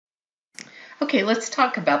Okay, let's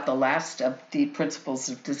talk about the last of the principles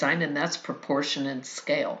of design, and that's proportion and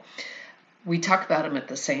scale. We talk about them at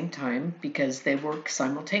the same time because they work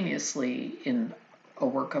simultaneously in a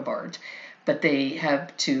work of art, but they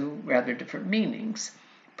have two rather different meanings.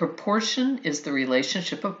 Proportion is the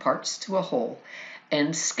relationship of parts to a whole,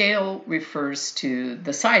 and scale refers to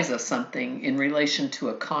the size of something in relation to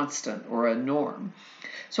a constant or a norm.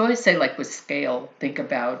 So I always say, like with scale, think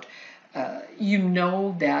about you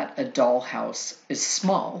know that a dollhouse is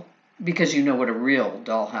small because you know what a real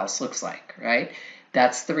dollhouse looks like, right?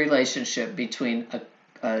 That's the relationship between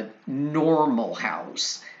a normal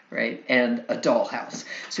house, right, and a dollhouse.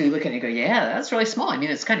 So you look at it and you go, yeah, that's really small. I mean,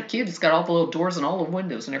 it's kind of cute. It's got all the little doors and all the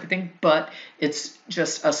windows and everything, but it's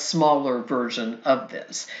just a smaller version of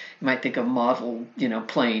this. You might think of model,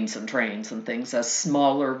 planes and trains and things as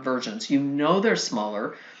smaller versions. You know they're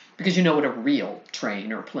smaller because you know what a real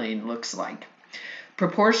train or plane looks like.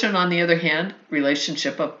 Proportion, on the other hand,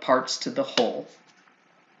 relationship of parts to the whole.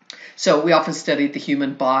 So we often study the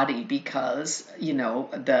human body because,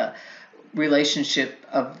 the relationship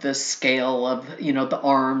of the scale of, the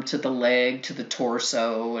arm to the leg to the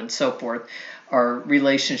torso and so forth, are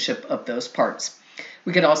relationship of those parts.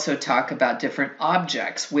 We could also talk about different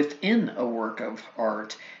objects within a work of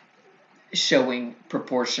art showing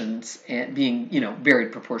proportions and being,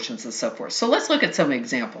 varied proportions and so forth. So let's look at some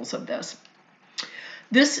examples of this.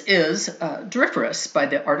 This is Doryphorus by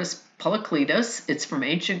the artist Polykleitos. It's from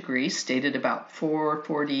ancient Greece, dated about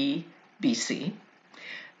 440 BC,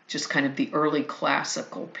 just kind of the early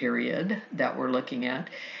classical period that we're looking at.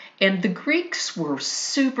 And the Greeks were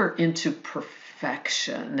super into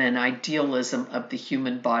perfection and idealism of the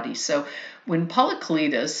human body. So when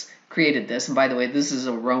Polykleitos created this, and by the way, this is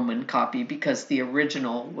a Roman copy because the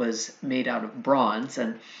original was made out of bronze,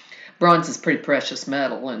 and bronze is pretty precious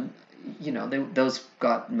metal, and those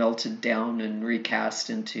got melted down and recast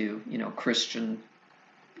into Christian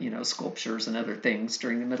sculptures and other things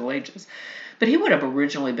during the Middle Ages. But he would have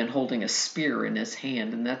originally been holding a spear in his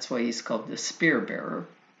hand, and that's why he's called the spear bearer.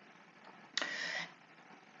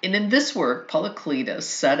 And in this work, Polykleitos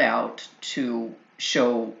set out to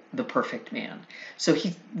show the perfect man. So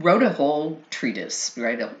he wrote a whole treatise,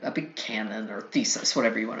 right, a big canon or thesis,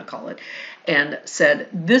 whatever you want to call it, and said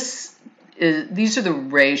these are the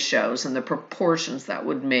ratios and the proportions that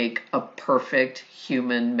would make a perfect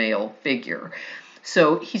human male figure.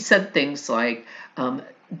 So he said things like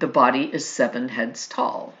the body is 7 heads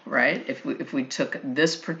tall, right? If we took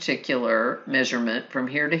this particular measurement from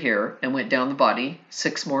here to here and went down the body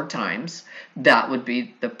 6 more times, that would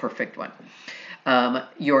be the perfect one.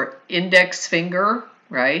 Your index finger,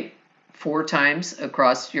 right, 4 times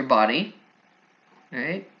across your body,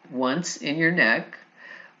 right? Once in your neck.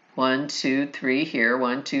 1, 2, 3 here,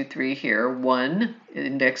 1, 2, 3 here, 1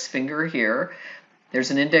 index finger here.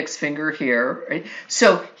 There's an index finger here, right?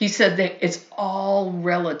 So he said that it's all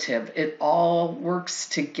relative. It all works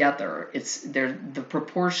together. The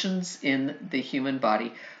proportions in the human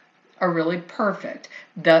body are really perfect.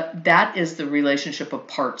 That is the relationship of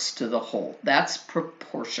parts to the whole. That's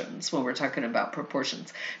proportions when we're talking about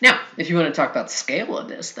proportions. Now, if you want to talk about scale of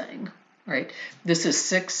this thing, right? This is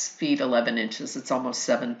 6 feet 11 inches. It's almost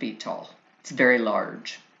 7 feet tall. It's very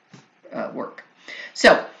large work.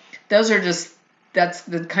 So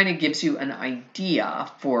that kind of gives you an idea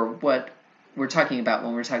for what we're talking about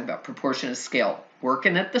when we're talking about proportion and scale,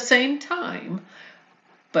 working at the same time,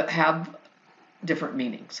 but have different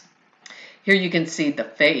meanings. Here you can see the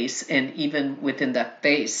face, and even within the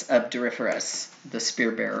face of Doryphorus, the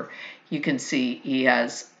spear bearer, you can see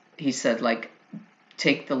he said, like,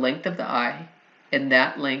 take the length of the eye, and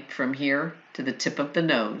that length from here to the tip of the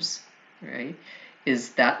nose, right,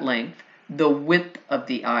 is that length. The width of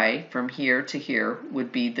the eye from here to here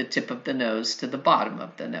would be the tip of the nose to the bottom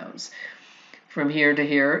of the nose. From here to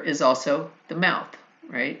here is also the mouth,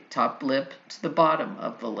 right? Top lip to the bottom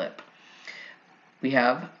of the lip. We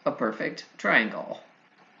have a perfect triangle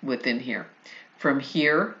within here. From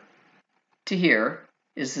here to here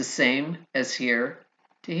is the same as here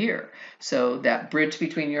to here. So that bridge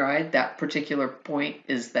between your eye, that particular point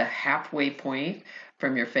is the halfway point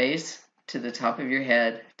from your face to the top of your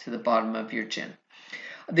head to the bottom of your chin.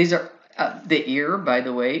 These are the ear, by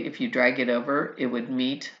the way. If you drag it over, it would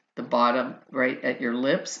meet the bottom right at your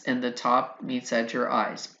lips, and the top meets at your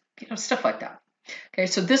eyes. Stuff like that. Okay,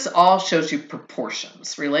 so this all shows you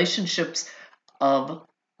proportions, relationships of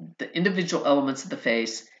the individual elements of the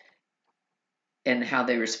face and how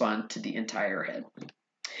they respond to the entire head.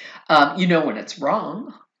 When it's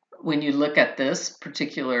wrong, when you look at this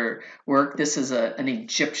particular work, this is an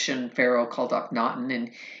Egyptian pharaoh called Akhenaten,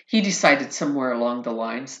 and he decided somewhere along the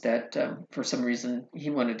lines that for some reason he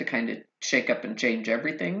wanted to kind of shake up and change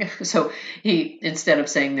everything. So he, instead of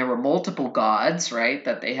saying there were multiple gods, right,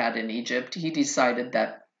 that they had in Egypt, he decided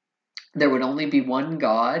that there would only be one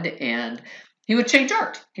God, and he would change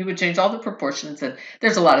art. He would change all the proportions, and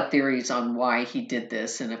there's a lot of theories on why he did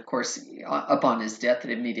this. And of course, upon his death,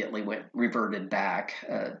 it immediately reverted back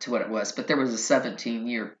to what it was. But there was a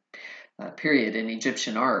 17-year period in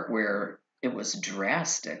Egyptian art where it was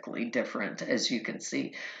drastically different, as you can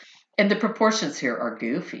see. And the proportions here are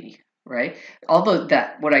goofy, right? Although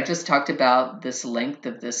that what I just talked about, this length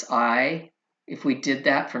of this eye, if we did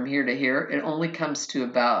that from here to here, it only comes to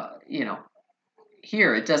about,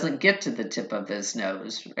 here. It doesn't get to the tip of his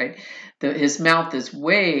nose, right? His mouth is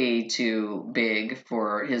way too big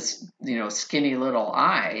for his, skinny little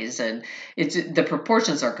eyes, and the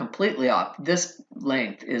proportions are completely off. This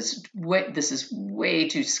length is way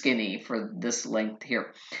too skinny for this length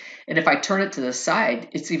here. And if I turn it to the side,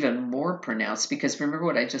 it's even more pronounced, because remember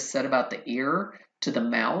what I just said about the ear to the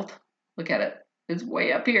mouth? Look at it. It's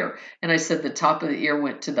way up here. And I said the top of the ear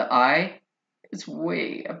went to the eye. It's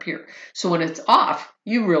way up here. So when it's off,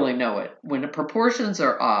 you really know it. When the proportions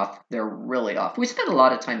are off, they're really off. We spend a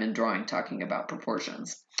lot of time in drawing talking about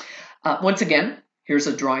proportions. Once again, here's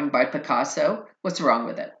a drawing by Picasso. What's wrong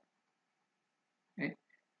with it? Right?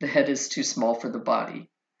 The head is too small for the body.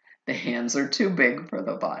 The hands are too big for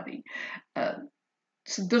the body.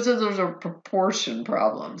 So those are proportion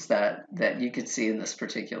problems that you could see in this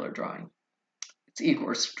particular drawing. It's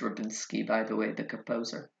Igor Stravinsky, by the way, the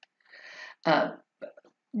composer.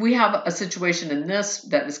 We have a situation in this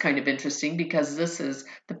that is kind of interesting, because this is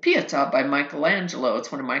the Pietà by Michelangelo.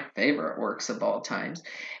 It's one of my favorite works of all times.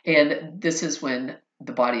 And this is when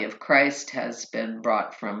the body of Christ has been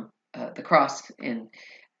brought from the cross, and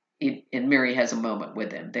Mary has a moment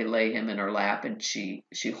with him. They lay him in her lap, and she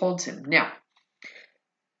holds him. Now,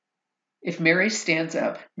 if Mary stands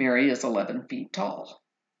up, Mary is 11 feet tall.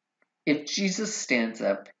 If Jesus stands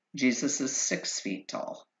up, Jesus is 6 feet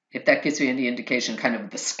tall. If that gives you any indication kind of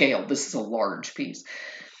the scale, this is a large piece.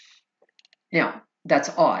 Now, that's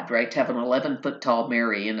odd, right? To have an 11-foot tall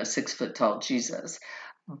Mary and a 6-foot tall Jesus.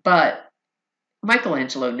 But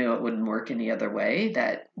Michelangelo knew it wouldn't work any other way,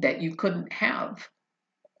 that you couldn't have,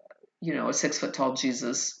 a 6-foot tall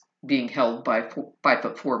Jesus being held by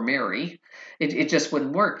 5'4" Mary. It just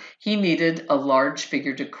wouldn't work. He needed a large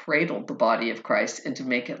figure to cradle the body of Christ and to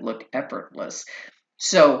make it look effortless.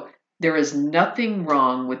 So there is nothing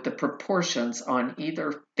wrong with the proportions on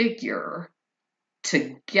either figure.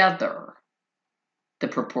 Together, the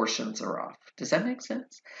proportions are off. Does that make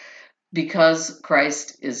sense? Because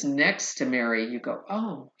Christ is next to Mary, you go,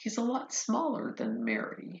 oh, he's a lot smaller than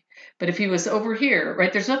Mary. But if he was over here,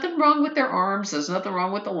 right, there's nothing wrong with their arms, there's nothing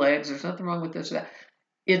wrong with the legs, there's nothing wrong with this or that.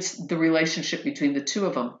 It's the relationship between the two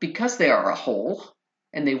of them. Because they are a whole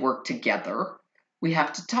and they work together, we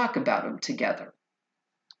have to talk about them together.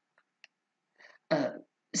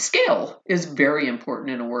 Scale is very important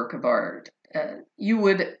in a work of art. You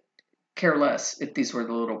would care less if these were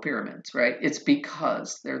the little pyramids, right? It's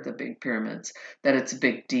because they're the big pyramids that it's a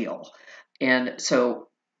big deal. And so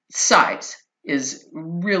size is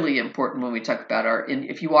really important when we talk about art. And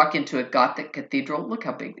if you walk into a Gothic cathedral, look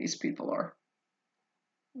how big these people are,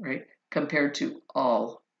 right? Compared to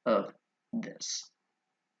all of this.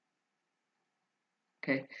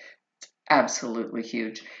 Okay? Absolutely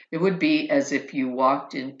huge. It would be as if you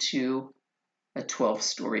walked into a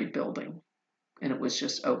 12-story building and it was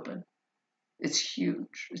just open. It's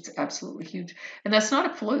huge. It's absolutely huge. And that's not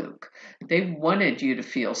a fluke. They wanted you to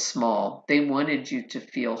feel small. They wanted you to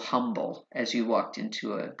feel humble as you walked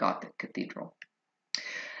into a Gothic cathedral.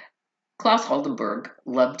 Klaus Oldenburg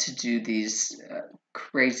loved to do these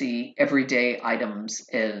crazy everyday items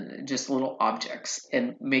and just little objects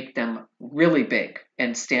and make them really big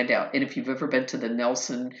and stand out. And if you've ever been to the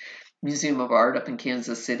Nelson Museum of Art up in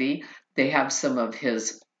Kansas City, they have some of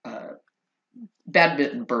his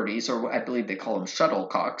badminton birdies, or I believe they call them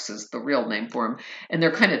shuttlecocks is the real name for them, and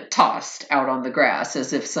they're kind of tossed out on the grass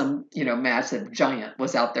as if some massive giant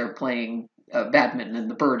was out there playing badminton, and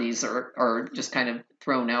the birdies are just kind of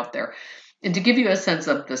thrown out there. And to give you a sense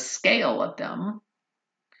of the scale of them,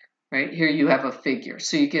 right here you have a figure,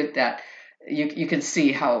 so you get that you can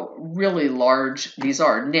see how really large these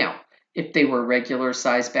are. Now, if they were regular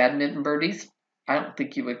size badminton birdies, I don't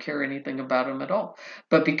think you would care anything about them at all.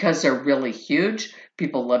 But because they're really huge,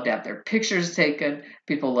 people love to have their pictures taken.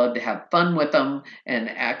 People love to have fun with them and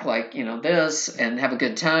act like, this and have a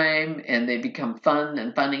good time. And they become fun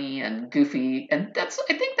and funny and goofy. And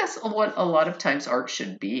I think that's what a lot of times art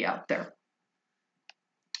should be out there.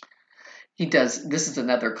 This is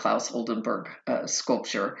another Klaus Oldenburg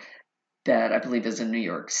sculpture that I believe is in New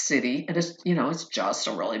York City. And it's just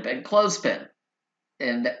a really big clothespin.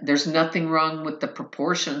 And there's nothing wrong with the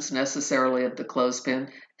proportions necessarily of the clothespin.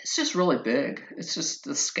 It's just really big. It's just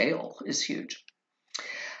the scale is huge.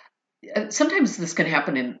 And sometimes this can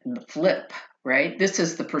happen in the flip, right? This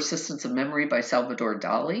is The Persistence of Memory by Salvador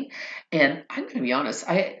Dali. And I'm going to be honest,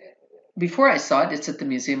 before I saw it, it's at the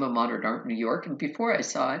Museum of Modern Art in New York. And before I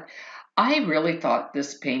saw it, I really thought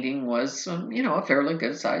this painting was, a fairly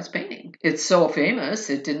good sized painting. It's so famous,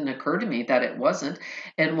 it didn't occur to me that it wasn't.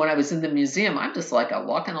 And when I was in the museum, I'm just like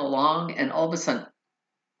walking along, and all of a sudden,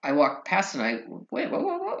 I walk past and wait,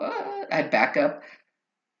 what? I back up.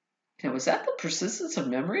 Was that The Persistence of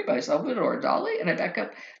Memory by Salvador Dali? And I back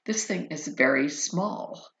up. This thing is very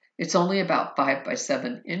small. It's only about 5 by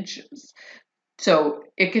 7 inches. So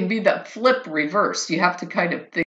it can be the flip reverse. You have to kind of think.